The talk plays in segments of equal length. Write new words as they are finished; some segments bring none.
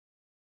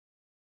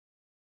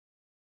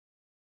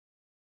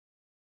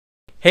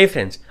Hey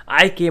friends,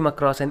 I came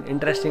across an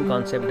interesting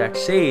concept that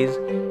says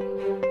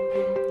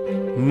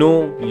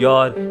know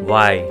your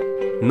why.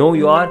 Know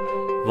your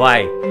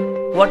why.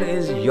 What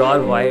is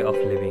your why of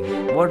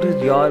living? What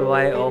is your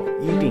why of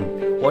eating?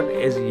 What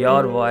is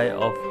your why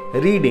of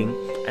reading?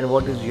 And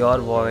what is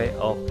your why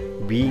of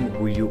being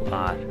who you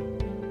are?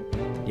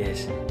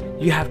 Yes,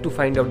 you have to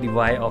find out the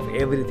why of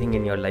everything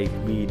in your life,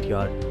 be it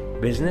your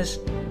business,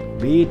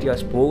 be it your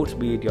sports,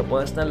 be it your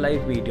personal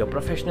life, be it your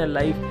professional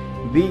life,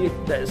 be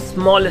it the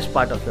smallest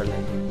part of your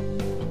life.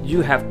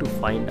 You have to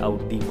find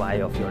out the why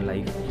of your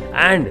life,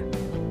 and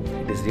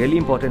it is really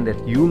important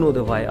that you know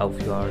the why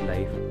of your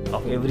life,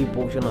 of every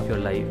portion of your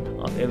life,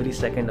 of every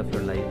second of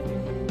your life,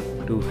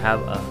 to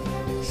have a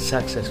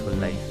successful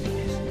life.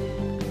 Yes.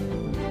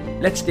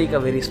 Let's take a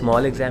very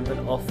small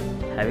example of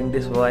having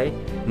this why,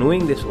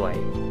 knowing this why.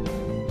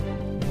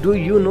 Do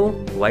you know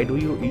why do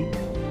you eat?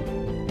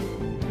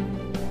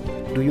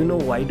 Do you know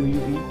why do you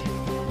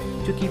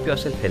eat? To keep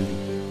yourself healthy.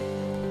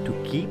 To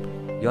keep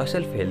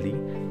yourself healthy,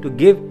 to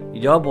give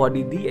your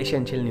body the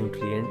essential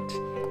nutrients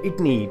it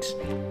needs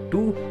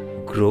to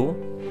grow,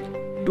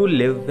 to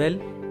live well,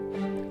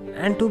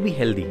 and to be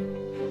healthy.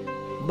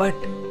 But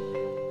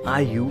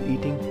are you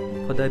eating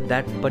for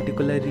that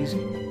particular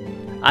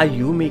reason? Are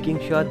you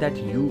making sure that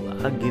you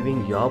are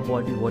giving your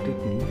body what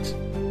it needs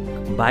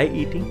by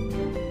eating?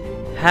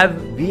 Have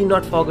we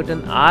not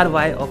forgotten our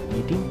why of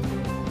eating?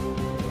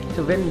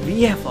 So when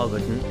we have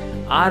forgotten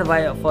our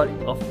why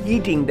of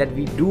eating that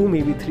we do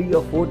maybe 3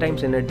 or 4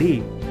 times in a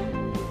day,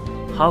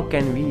 how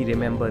can we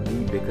remember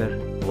the bigger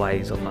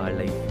whys of our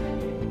life?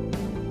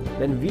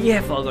 When we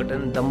have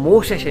forgotten the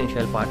most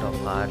essential part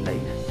of our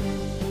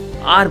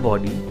life, our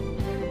body,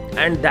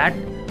 and that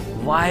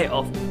why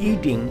of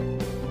eating,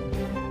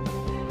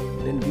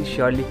 then we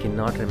surely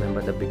cannot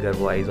remember the bigger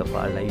whys of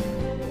our life.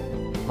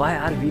 Why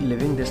are we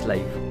living this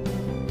life?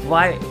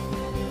 Why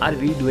are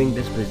we doing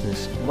this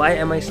business? Why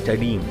am I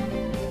studying?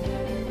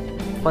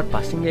 For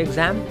passing the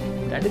exam,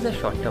 that is a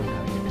short-term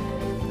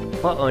target.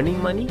 For earning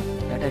money,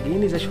 that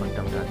again is a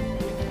short-term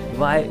target.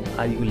 Why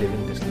are you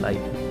living this life?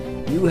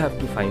 You have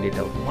to find it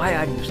out. Why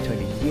are you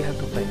studying? You have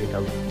to find it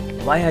out.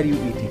 Why are you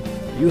eating?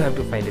 You have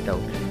to find it out.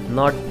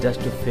 Not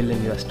just to fill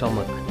in your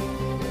stomach.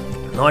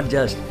 Not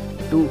just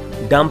to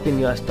dump in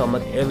your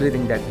stomach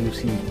everything that you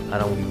see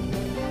around you.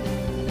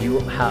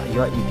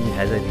 Your eating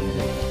has a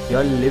reason.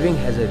 Your living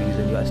has a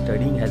reason. Your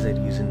studying has a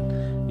reason.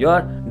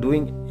 Your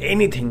doing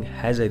anything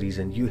has a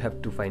reason. You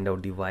have to find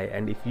out the why,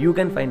 and if you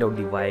can find out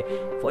the why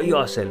for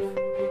yourself,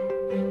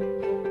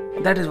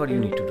 that is what you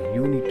need to do.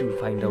 You need to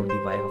find out the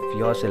why of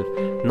yourself,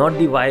 not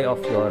the why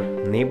of your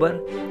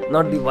neighbor,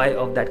 not the why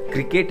of that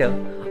cricketer,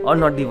 or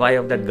not the why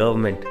of that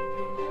government.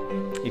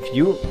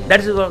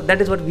 That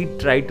is what we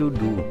try to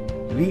do.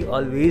 We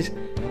always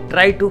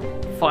try to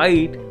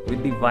fight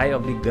with the why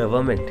of the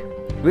government.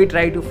 We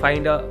try to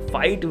find a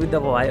fight with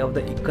the why of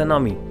the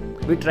economy.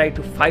 We try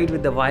to fight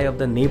with the why of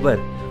the neighbor.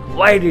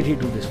 Why did he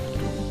do this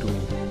to me?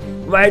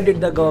 Why did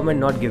the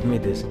government not give me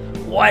this?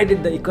 Why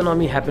did the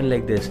economy happen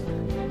like this?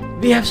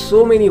 We have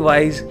so many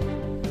whys,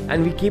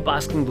 and we keep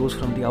asking those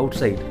from the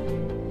outside.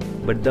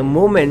 But the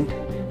moment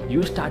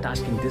you start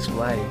asking this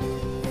why,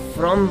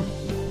 from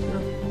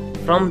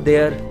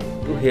there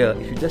to here,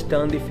 if you just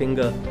turn the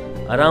finger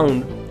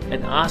around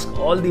and ask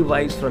all the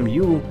whys from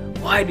you,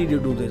 why did you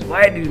do this?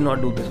 Why did you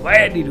not do this?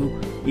 Why did you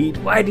eat?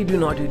 Why did you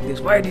not eat this?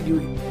 Why did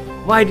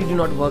you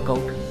not work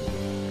out?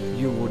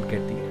 You would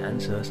get the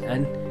answers,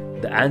 and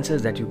the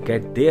answers that you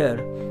get there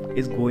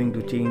is going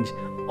to change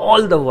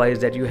all the whys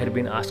that you had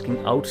been asking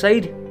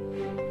outside.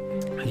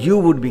 You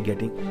would be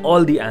getting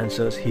all the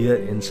answers here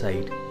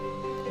inside.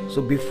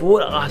 So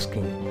before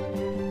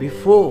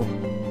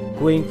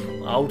going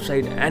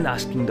outside and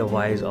asking the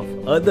whys of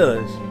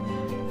others,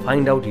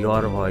 find out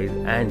your whys,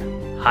 and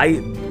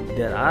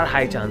there are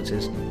high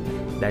chances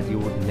that you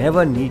would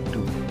never need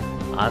to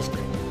ask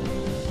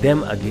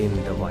them again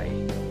the why,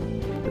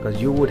 because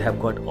you would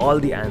have got all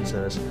the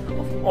answers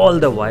of all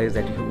the whys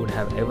that you would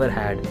have ever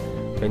had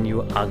when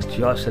you asked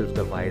yourself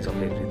the whys of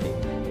everything.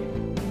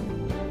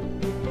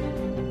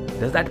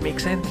 Does that make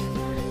sense?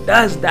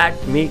 Does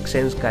that make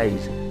sense,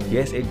 guys?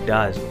 Yes, it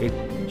does. It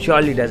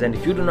surely does. And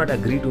if you do not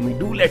agree to me,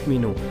 do let me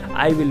know.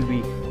 I will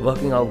be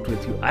working out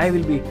with you. I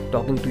will be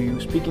talking to you,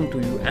 speaking to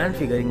you, and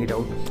figuring it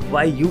out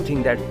why you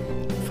think that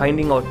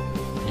finding out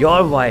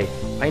your why,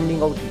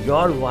 finding out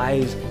your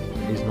whys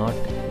is not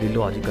the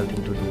logical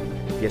thing to do.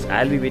 Yes,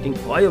 I'll be waiting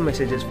for your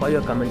messages, for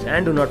your comments,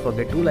 and do not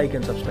forget to like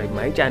and subscribe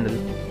my channel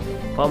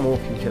for more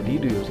future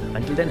videos.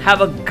 Until then,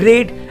 have a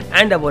great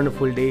and a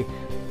wonderful day.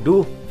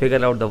 Do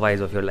figure out the whys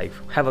of your life.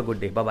 Have a good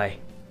day.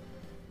 Bye-bye.